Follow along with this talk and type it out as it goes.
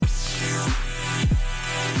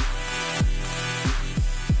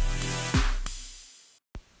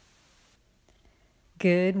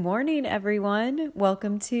Good morning, everyone.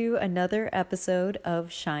 Welcome to another episode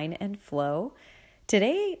of Shine and Flow.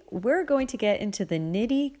 Today, we're going to get into the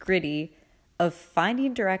nitty-gritty of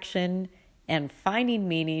finding direction and finding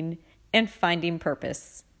meaning and finding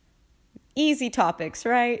purpose. Easy topics,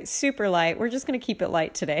 right? Super light. We're just going to keep it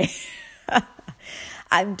light today.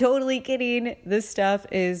 I'm totally kidding. This stuff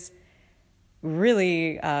is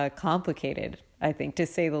really complicated, I think, to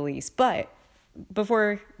say the least. But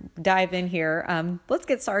before dive in here, let's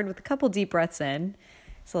get started with a couple deep breaths in.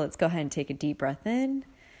 So let's go ahead and take a deep breath in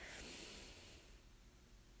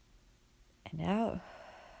and out.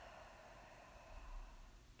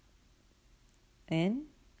 In.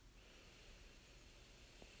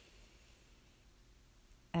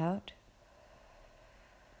 Out.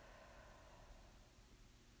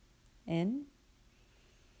 In.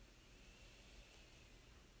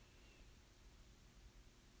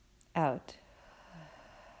 Out.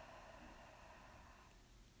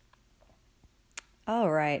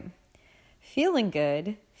 All right. Feeling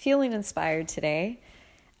good, feeling inspired today.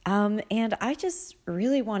 And I just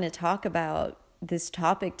really want to talk about this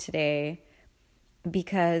topic today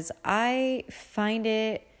because I find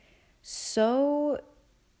it so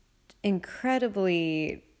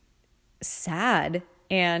incredibly sad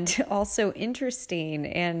and also interesting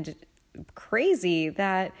and crazy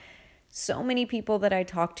that so many people that I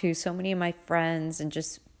talk to, so many of my friends and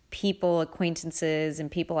just people, acquaintances and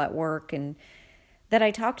people at work and that I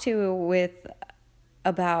talk to with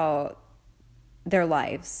about their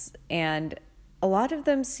lives. And a lot of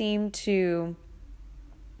them seem to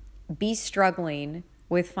be struggling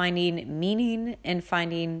with finding meaning and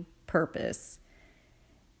finding purpose.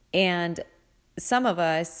 And some of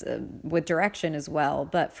us with direction as well.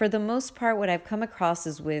 But for the most part, what I've come across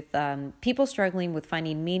is with people struggling with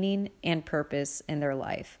finding meaning and purpose in their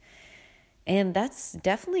life. And that's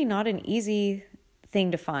definitely not an easy thing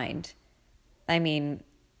to find. I mean,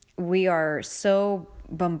 we are so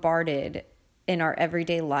bombarded in our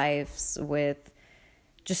everyday lives with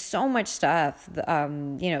just so much stuff,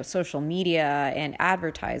 social media and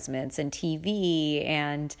advertisements and TV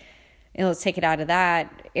and, let's take it out of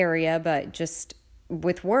that area, but just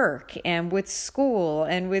with work and with school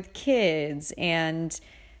and with kids and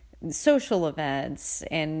social events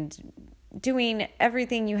and doing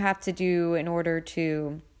everything you have to do in order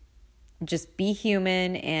to just be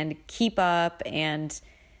human and keep up and,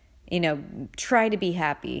 try to be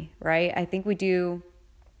happy, right? I think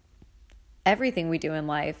everything we do in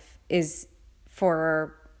life is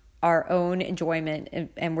for our own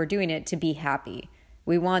enjoyment and we're doing it to be happy.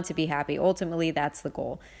 We want to be happy. Ultimately, that's the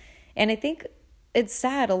goal. And I think it's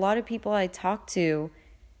sad. A lot of people I talk to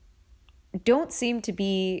don't seem to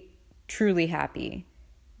be truly happy.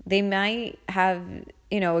 They might have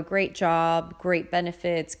a great job, great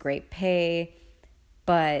benefits, great pay,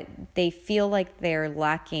 but they feel like they're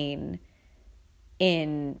lacking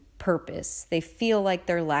in purpose. They feel like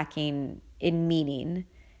they're lacking in meaning.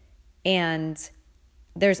 And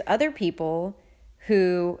there's other people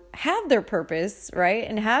who have their purpose, right?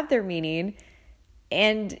 And have their meaning.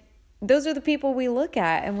 And those are the people we look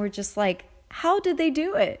at and we're just like, how did they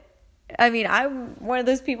do it? I mean, I'm one of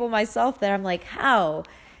those people myself that I'm like, how?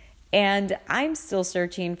 And I'm still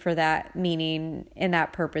searching for that meaning and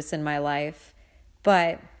that purpose in my life.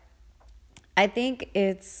 But I think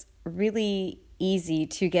it's really easy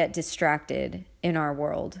to get distracted in our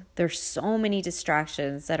world. There's so many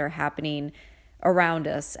distractions that are happening around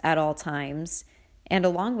us at all times. And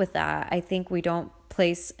along with that, I think we don't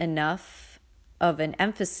place enough of an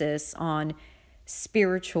emphasis on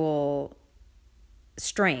spiritual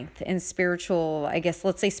strength and spiritual,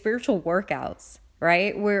 let's say spiritual workouts.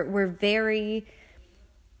 Right? We're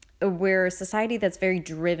a society that's very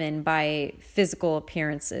driven by physical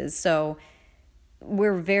appearances. So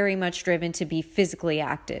we're very much driven to be physically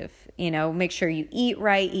active. Make sure you eat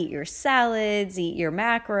right, eat your salads, eat your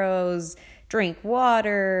macros, drink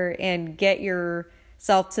water, and get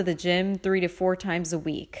yourself to the gym 3 to 4 times a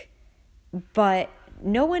week. But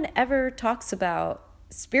no one ever talks about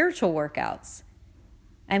spiritual workouts.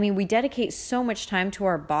 I mean, we dedicate so much time to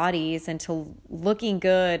our bodies and to looking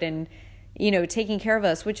good and, taking care of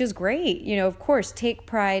us, which is great. Of course, take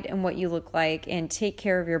pride in what you look like and take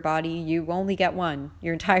care of your body. You only get one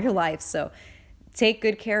your entire life. So take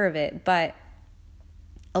good care of it. But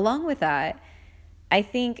along with that, I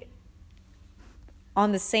think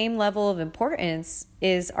on the same level of importance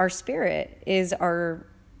is our spirit, is our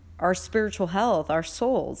spiritual health, our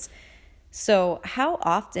souls. So how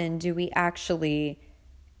often do we actually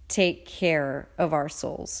take care of our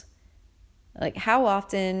souls? Like, how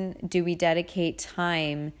often do we dedicate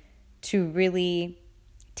time to really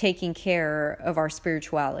taking care of our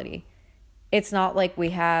spirituality. It's not like we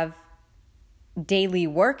have daily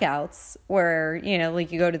workouts where,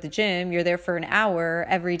 like you go to the gym, you're there for an hour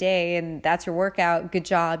every day and that's your workout. Good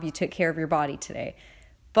job. You took care of your body today.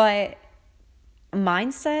 But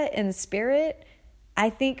mindset and spirit, I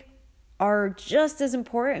think, are just as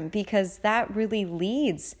important, because that really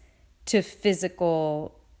leads to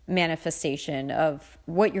physical manifestation of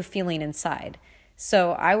what you're feeling inside.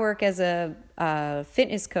 So I work as a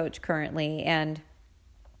fitness coach currently, and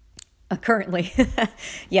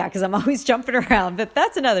yeah, because I'm always jumping around, but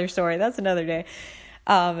that's another story. That's another day.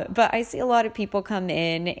 But I see a lot of people come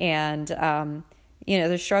in and,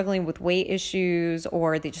 they're struggling with weight issues,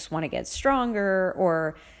 or they just want to get stronger,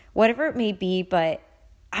 or whatever it may be. But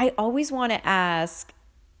I always want to ask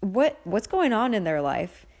what's going on in their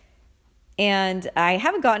life. And I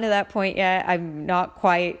haven't gotten to that point yet. I'm not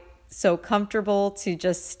quite so comfortable to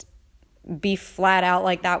just be flat out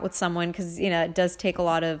like that with someone, because, it does take a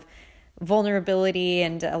lot of vulnerability,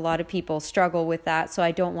 and a lot of people struggle with that. So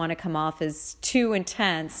I don't want to come off as too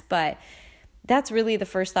intense, but that's really the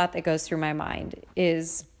first thought that goes through my mind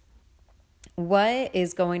is, what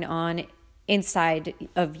is going on inside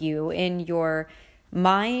of you, in your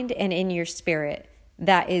mind and in your spirit,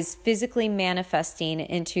 that is physically manifesting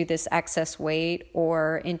into this excess weight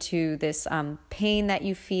or into this pain that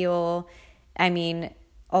you feel. I mean,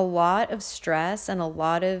 a lot of stress and a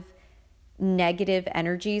lot of negative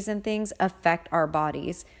energies and things affect our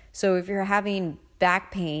bodies. So if you're having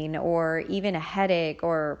back pain or even a headache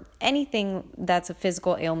or anything that's a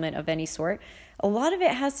physical ailment of any sort, a lot of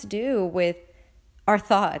it has to do with our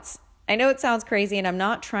thoughts. I know it sounds crazy, and I'm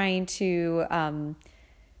not trying to,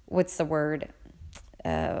 what's the word?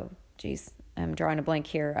 I'm drawing a blank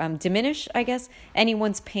here. Diminish, I guess,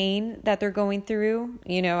 anyone's pain that they're going through.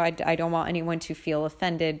 I don't want anyone to feel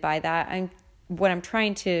offended by that. What I'm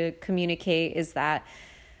trying to communicate is that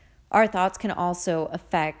our thoughts can also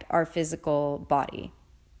affect our physical body.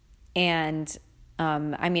 And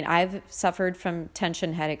I've suffered from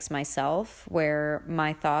tension headaches myself, where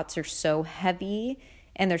my thoughts are so heavy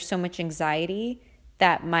and there's so much anxiety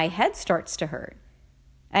that my head starts to hurt.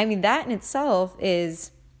 That in itself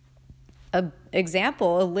is a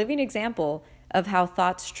living example of how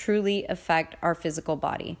thoughts truly affect our physical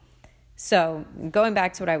body. So going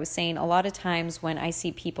back to what I was saying, a lot of times when I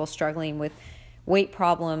see people struggling with weight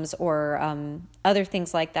problems or other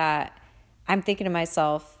things like that, I'm thinking to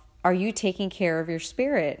myself, are you taking care of your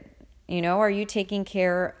spirit? Are you taking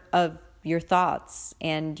care of your thoughts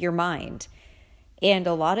and your mind? And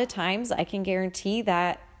a lot of times I can guarantee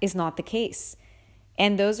that is not the case.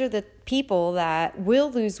 And those are the people that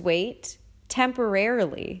will lose weight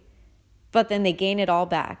temporarily, but then they gain it all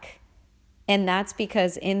back. And that's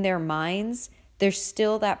because in their minds, there's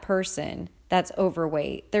still that person that's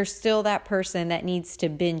overweight. There's still that person that needs to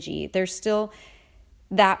binge eat. There's still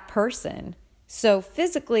that person. So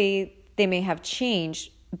physically, they may have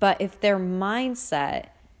changed, but if their mindset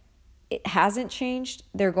it hasn't changed,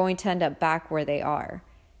 they're going to end up back where they are.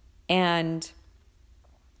 And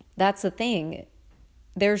that's the thing.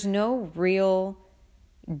 There's no real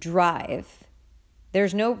drive.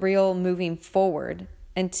 There's no real moving forward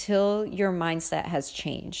until your mindset has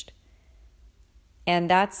changed. And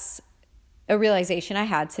that's a realization I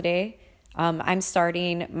had today. I'm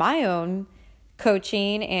starting my own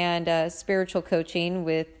coaching and spiritual coaching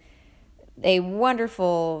with a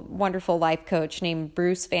wonderful, wonderful life coach named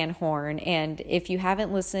Bruce Van Horn. And if you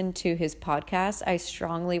haven't listened to his podcast, I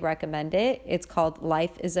strongly recommend it. It's called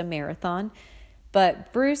Life is a Marathon.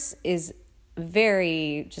 But Bruce is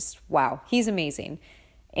wow, he's amazing.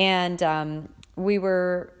 And we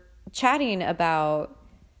were chatting about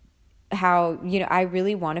how, I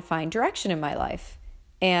really want to find direction in my life.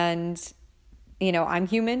 And, I'm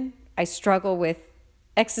human. I struggle with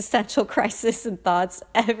existential crisis and thoughts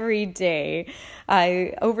every day.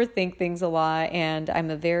 I overthink things a lot, and I'm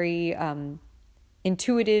a very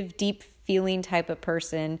intuitive, deep feeling type of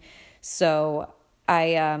person. So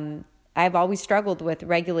I've always struggled with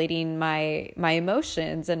regulating my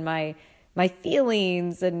emotions and my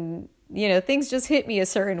feelings, and things just hit me a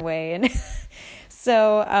certain way. And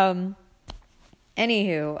so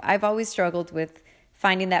anywho, I've always struggled with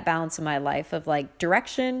finding that balance in my life of like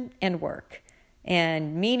direction and work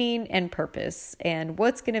and meaning and purpose, and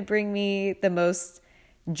what's going to bring me the most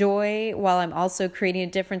joy while I'm also creating a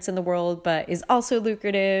difference in the world, but is also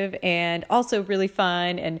lucrative and also really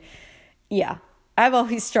fun. And yeah, I've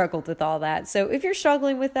always struggled with all that. So if you're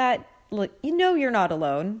struggling with that, look, you're not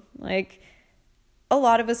alone. Like, a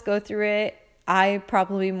lot of us go through it. I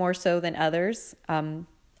probably more so than others. I'm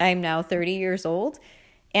now 30 years old,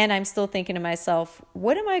 And I'm still thinking to myself,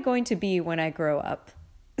 what am I going to be when I grow up?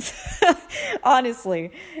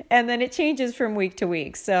 Honestly. And then it changes from week to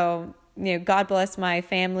week. So, God bless my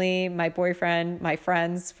family, my boyfriend, my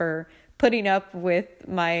friends for putting up with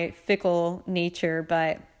my fickle nature.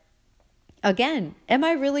 But again, am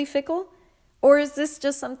I really fickle? Or is this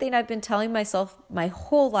just something I've been telling myself my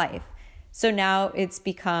whole life? So now it's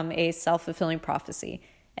become a self-fulfilling prophecy.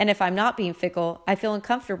 And if I'm not being fickle, I feel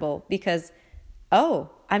uncomfortable because,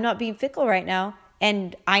 I'm not being fickle right now.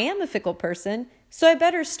 And I am a fickle person. So I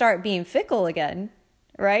better start being fickle again,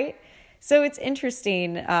 right? So it's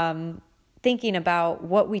interesting thinking about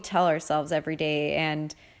what we tell ourselves every day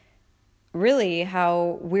and really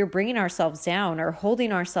how we're bringing ourselves down or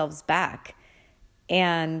holding ourselves back.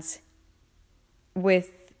 And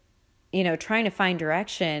with, trying to find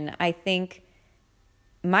direction, I think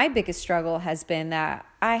my biggest struggle has been that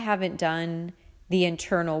I haven't done the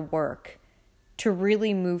internal work to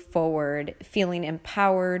really move forward, feeling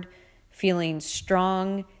empowered, feeling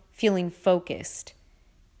strong, feeling focused.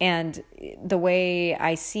 And the way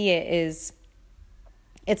I see it is,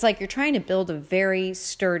 it's like you're trying to build a very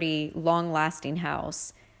sturdy, long-lasting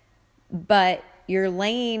house, but you're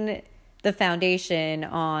laying the foundation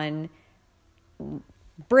on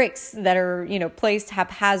bricks that are, placed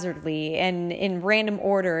haphazardly and in random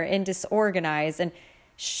order and disorganized. And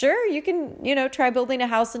sure, you can, try building a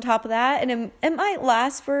house on top of that, and it might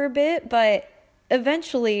last for a bit, but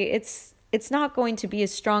eventually it's not going to be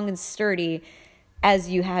as strong and sturdy as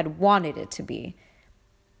you had wanted it to be.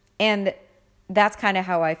 And that's kind of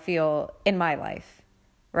how I feel in my life,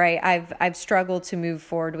 right? I've struggled to move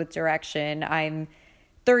forward with direction. I'm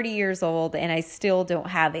 30 years old and I still don't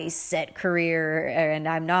have a set career, and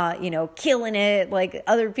I'm not, killing it like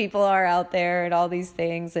other people are out there and all these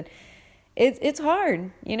things. And it's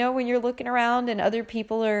hard, when you're looking around and other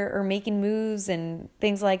people are making moves and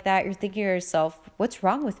things like that. You're thinking to yourself, what's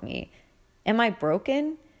wrong with me? Am I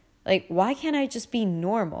broken? Like, why can't I just be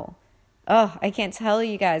normal? Oh, I can't tell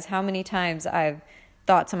you guys how many times I've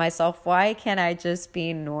thought to myself, why can't I just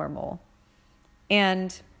be normal?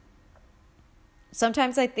 And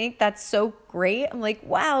sometimes I think that's so great. I'm like,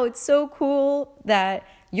 wow, it's so cool that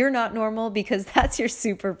you're not normal because that's your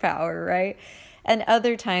superpower, right? And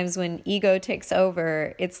other times when ego takes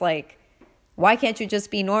over, it's like, why can't you just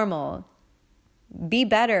be normal? Be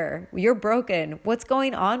better. You're broken. What's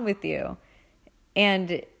going on with you?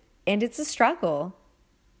 And it's a struggle.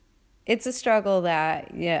 It's a struggle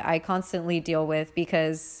that I constantly deal with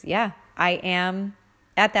because, I am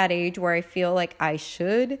at that age where I feel like I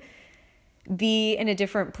should be in a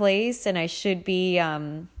different place and I should be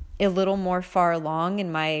a little more far along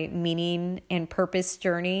in my meaning and purpose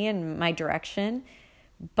journey and my direction.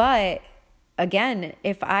 But again,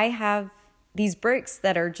 if I have these bricks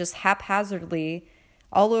that are just haphazardly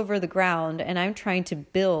all over the ground and I'm trying to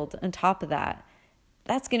build on top of that,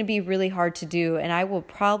 that's going to be really hard to do. And I will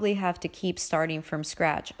probably have to keep starting from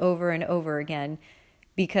scratch over and over again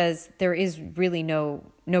because there is really no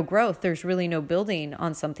growth. There's really no building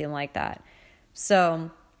on something like that.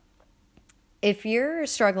 So if you're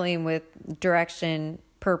struggling with direction,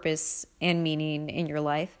 purpose, and meaning in your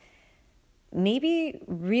life, maybe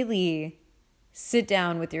really sit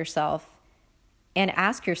down with yourself and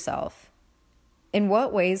ask yourself, in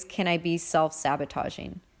what ways can I be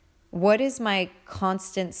self-sabotaging? What is my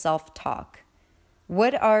constant self-talk?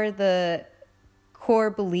 What are the core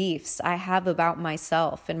beliefs I have about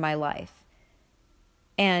myself and my life?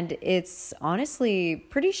 And it's honestly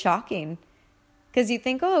pretty shocking because you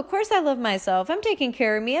think, of course I love myself. I'm taking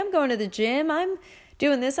care of me. I'm going to the gym. I'm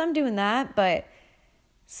doing this. I'm doing that. But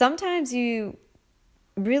sometimes you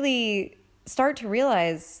really start to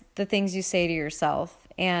realize the things you say to yourself.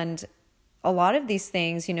 And a lot of these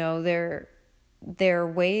things, they're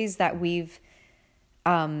ways that we've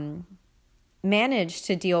managed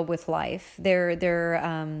to deal with life. They're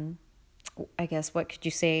I guess, what could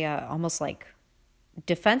you say, almost like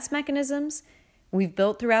defense mechanisms we've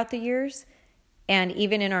built throughout the years. And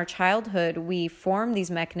even in our childhood, we form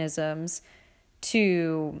these mechanisms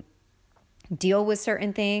to deal with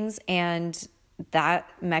certain things, and that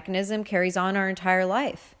mechanism carries on our entire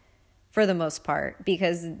life for the most part,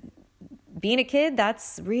 because being a kid,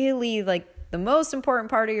 that's really like the most important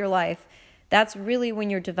part of your life. That's really when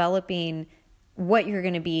you're developing what you're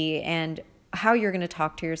going to be and how you're going to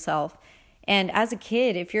talk to yourself. And as a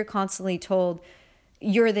kid, if you're constantly told,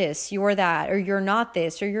 you're this, you're that, or you're not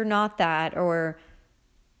this, or you're not that, or,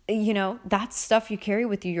 that's stuff you carry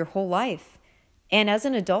with you your whole life. And as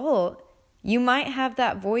an adult, you might have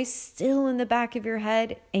that voice still in the back of your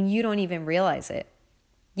head and you don't even realize it.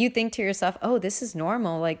 You think to yourself, this is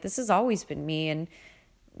normal. Like, this has always been me. And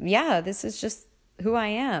yeah, this is just who I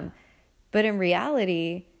am. But in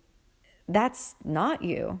reality, that's not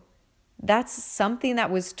you. That's something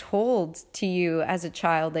that was told to you as a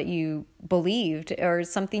child that you believed, or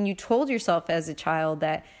something you told yourself as a child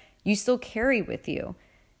that you still carry with you.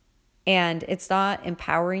 And it's not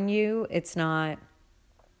empowering you. It's not,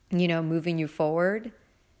 moving you forward.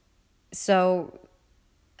 So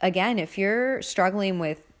again, if you're struggling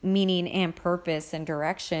with meaning and purpose and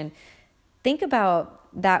direction, think about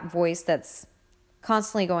that voice that's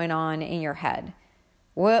constantly going on in your head.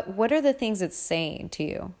 What are the things it's saying to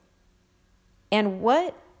you? And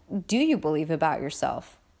what do you believe about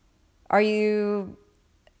yourself? Are you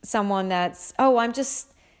someone that's, I'm just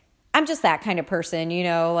that kind of person,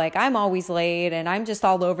 like I'm always late and I'm just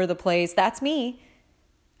all over the place. That's me.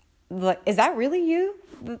 Like, is that really you?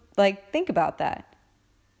 Like, think about that.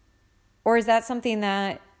 Or is that something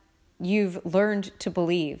that you've learned to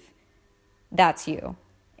believe that's you?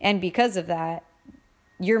 And because of that,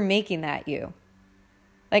 you're making that you.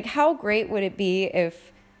 Like, how great would it be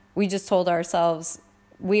if we just told ourselves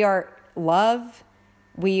we are love,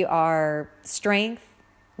 we are strength,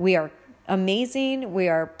 we are amazing, we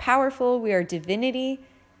are powerful, we are divinity.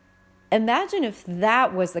 Imagine if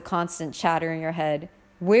that was the constant chatter in your head,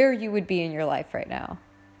 where you would be in your life right now.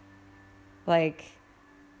 Like,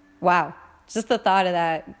 wow, just the thought of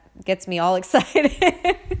that gets me all excited.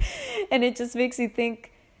 And it just makes you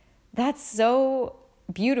think, that's so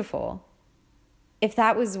beautiful. If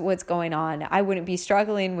that was what's going on, I wouldn't be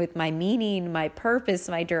struggling with my meaning, my purpose,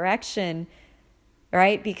 my direction,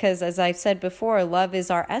 right? Because as I've said before, love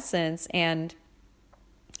is our essence. And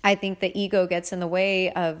I think the ego gets in the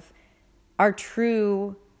way of our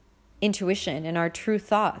true intuition and our true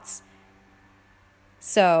thoughts.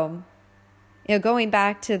 So, going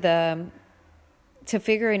back to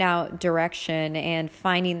figuring out direction and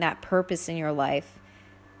finding that purpose in your life,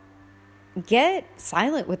 get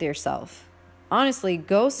silent with yourself. Honestly,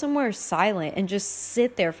 go somewhere silent and just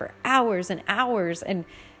sit there for hours and hours and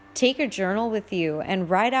take a journal with you and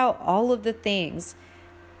write out all of the things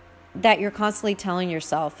that you're constantly telling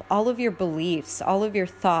yourself, all of your beliefs, all of your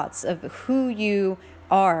thoughts of who you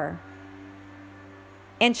are,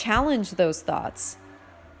 and challenge those thoughts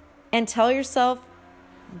and tell yourself,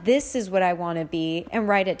 this is what I want to be, and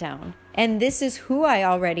write it down. And this is who I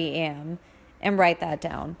already am, and write that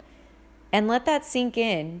down. And let that sink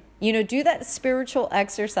in. Do that spiritual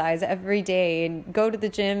exercise every day and go to the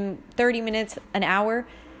gym 30 minutes, an hour.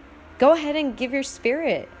 Go ahead and give your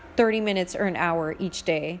spirit 30 minutes or an hour each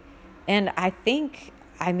day. And I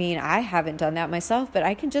haven't done that myself, but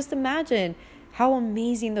I can just imagine how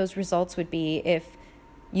amazing those results would be if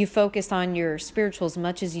you focused on your spiritual as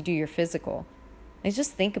much as you do your physical. And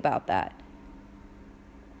just think about that.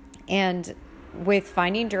 And with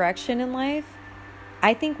finding direction in life,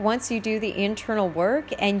 I think once you do the internal work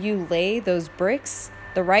and you lay those bricks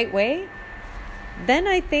the right way, then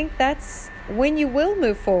I think that's when you will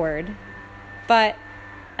move forward. But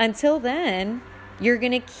until then, you're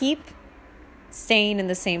going to keep staying in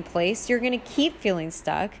the same place. You're going to keep feeling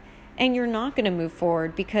stuck, and you're not going to move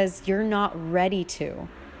forward because you're not ready to.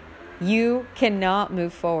 You cannot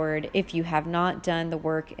move forward if you have not done the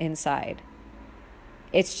work inside.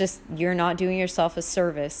 It's just, you're not doing yourself a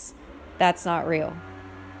service. That's not real.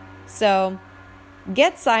 So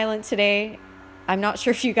get silent today. I'm not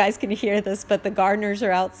sure if you guys can hear this, but the gardeners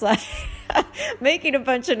are outside making a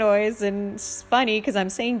bunch of noise. And it's funny because I'm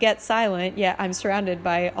saying get silent, yet I'm surrounded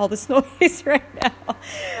by all this noise right now.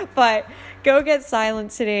 But go get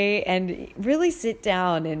silent today and really sit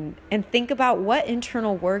down and think about what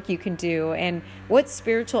internal work you can do and what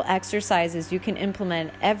spiritual exercises you can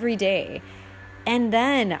implement every day. And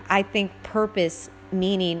then I think purpose,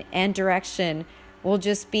 meaning, and direction will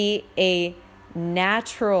just be a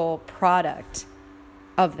natural product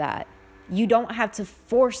of that. You don't have to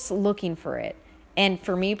force looking for it. And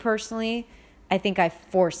for me personally, I think I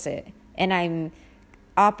force it. And I'm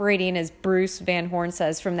operating, as Bruce Van Horn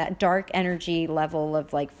says, from that dark energy level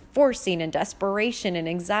of like forcing and desperation and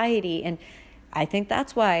anxiety. And I think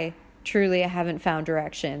that's why truly I haven't found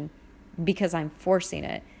direction, because I'm forcing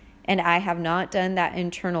it. And I have not done that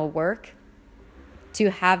internal work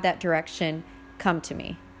to have that direction come to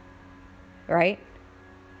me, right?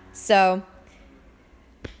 So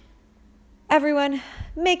everyone,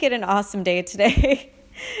 make it an awesome day today.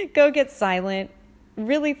 Go get silent.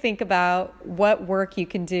 Really think about what work you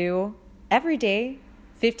can do every day,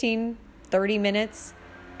 15, 30 minutes.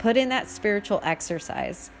 Put in that spiritual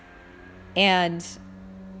exercise and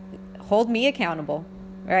hold me accountable,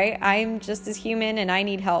 right? I'm just as human and I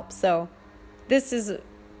need help. So this is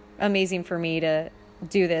amazing for me to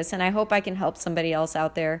do this, and I hope I can help somebody else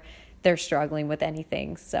out there. They're struggling with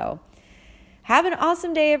anything. So have an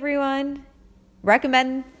awesome day, everyone.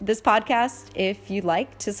 Recommend this podcast if you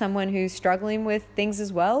like to someone who's struggling with things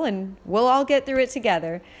as well, and we'll all get through it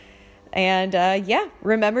together. And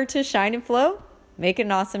remember to shine and flow. Make it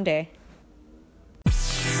an awesome day.